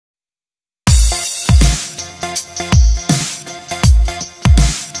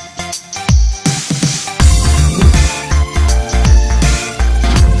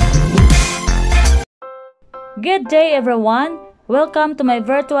Good day, everyone. Welcome to my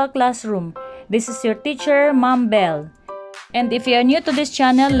virtual classroom. This is your teacher, Mom Bell. And if you are new to this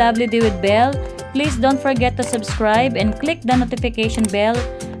channel, Lovely Day with Bell, please don't forget to subscribe and click the notification bell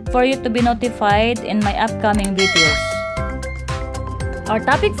for you to be notified in my upcoming videos. Our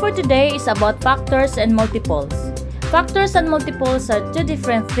topic for today is about factors and multiples. Factors and multiples are two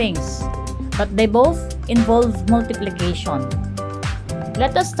different things, but they both involve multiplication.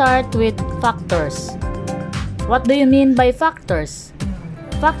 Let us start with factors. What do you mean by factors?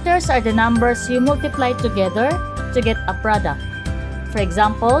 Factors are the numbers you multiply together to get a product. For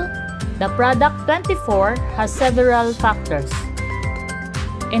example, the product 24 has several factors.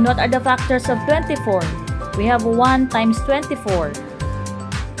 And what are the factors of 24? We have 1 times 24.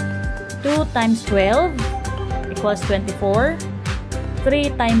 2 times 12 equals 24. 3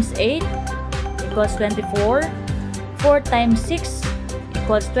 times 8 equals 24. 4 times 6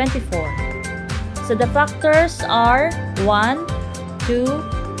 equals 24. So the factors are 1, 2,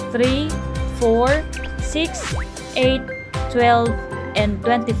 3, 4, 6, 8, 12, and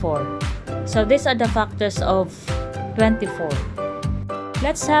 24. So these are the factors of 24.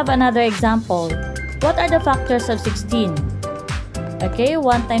 Let's have another example. What are the factors of 16? Okay,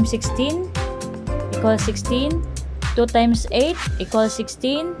 1 times 16 equals 16. 2 times 8 equals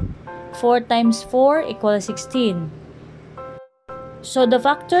 16. 4 times 4 equals 16. So the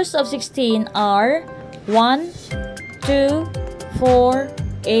factors of 16 are 1, 2, 4,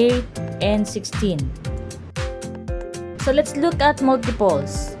 8, and 16. So let's look at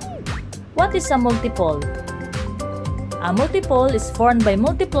multiples. What is a multiple? A multiple is formed by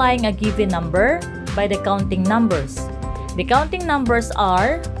multiplying a given number by the counting numbers. The counting numbers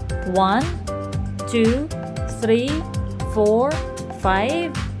are 1, 2, 3, 4,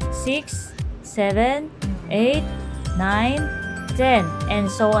 5, 6, 7, 8, 9, 10,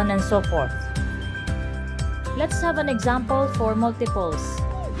 and so on and so forth. Let's have an example for multiples.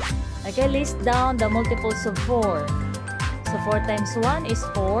 Okay, list down the multiples of 4. So 4 times 1 is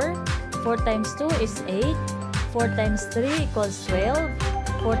 4. 4 times 2 is 8. 4 times 3 equals 12.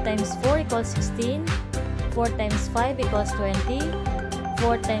 4 times 4 equals 16. 4 times 5 equals 20.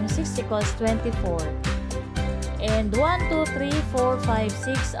 4 times 6 equals 24. And 1, 2, 3, 4, 5,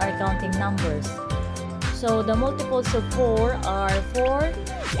 6 are counting numbers. So the multiples of 4 are 4,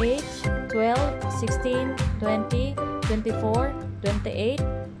 8, 12, 16, 20, 24, 28,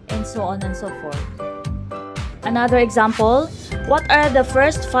 and so on and so forth. Another example, what are the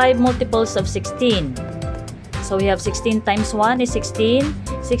first 5 multiples of 16? So we have 16 times 1 is 16,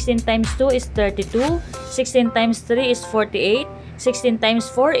 16 times 2 is 32, 16 times 3 is 48, 16 times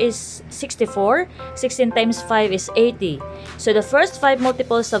 4 is 64, 16 times 5 is 80. So the first 5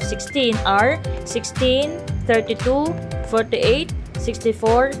 multiples of 16 are 16, 32, 48,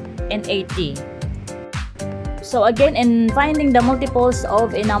 64, and 80. So again, in finding the multiples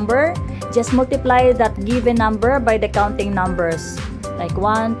of a number, just multiply that given number by the counting numbers, like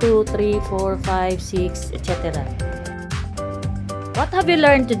 1, 2, 3, 4, 5, 6, etc. What have you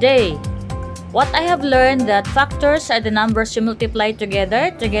learned today? What I have learned that factors are the numbers you multiply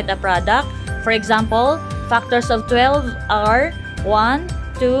together to get a product. For example, factors of 12 are 1,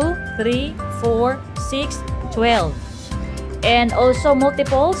 2, 3, 4, 6, 12. And also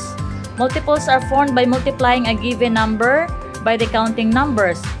multiples. Multiples are formed by multiplying a given number by the counting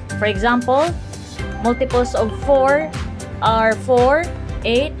numbers. For example, multiples of 4 are 4,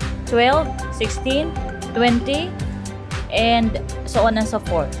 8, 12, 16, 20, and so on and so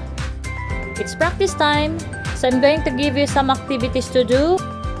forth. It's practice time, so I'm going to give you some activities to do.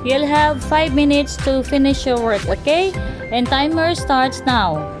 You'll have 5 minutes to finish your work, okay? And timer starts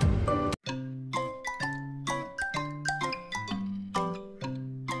now.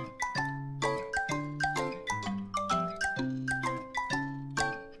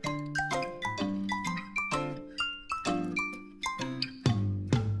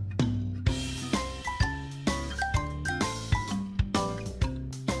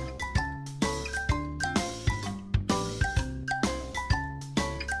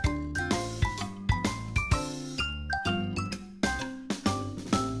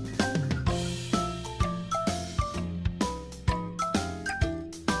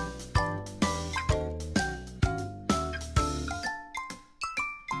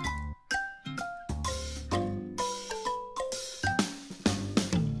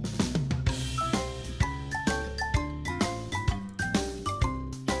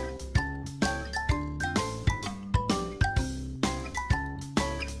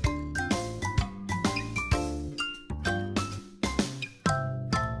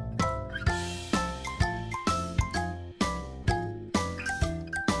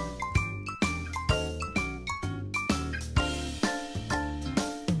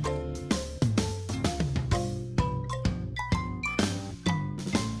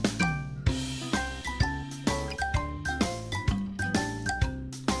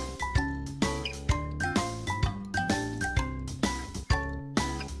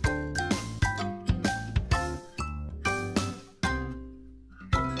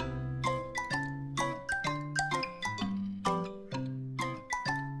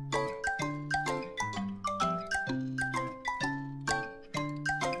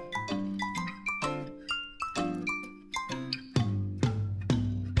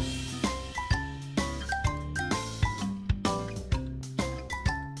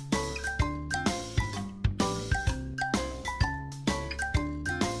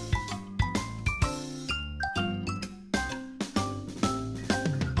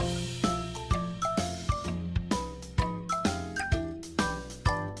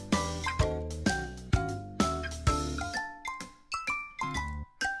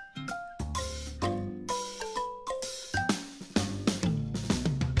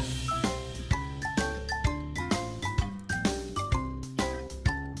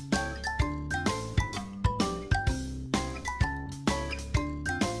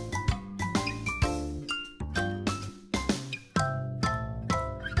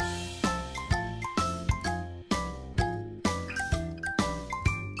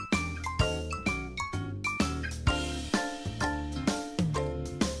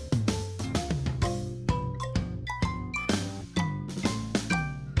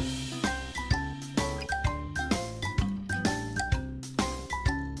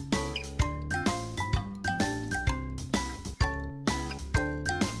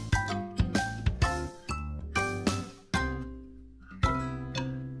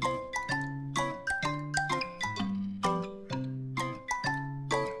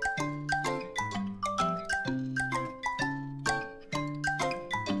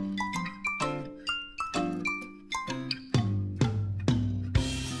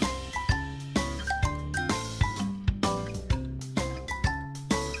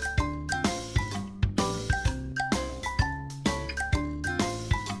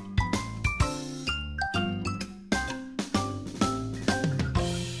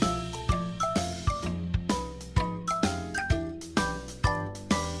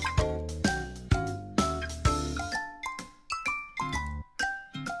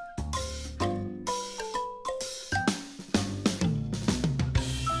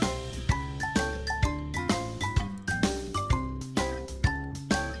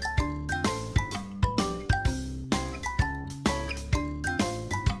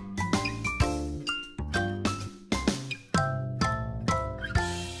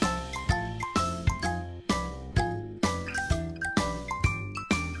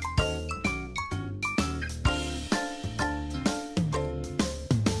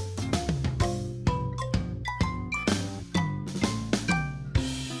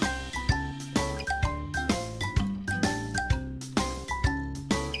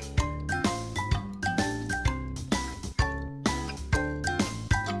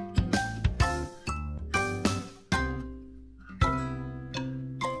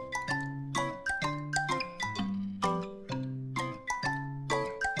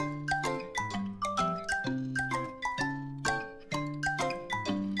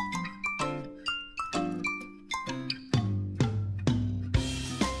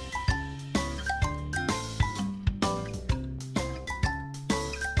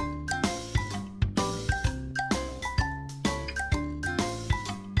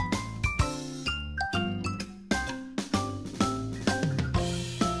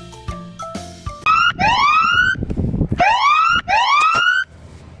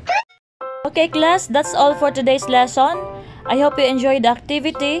 Okay, class, that's all for today's lesson. I hope you enjoyed the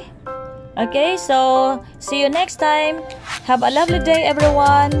activity. Okay, so see you next time. Have a lovely day,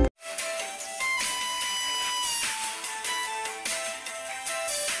 everyone.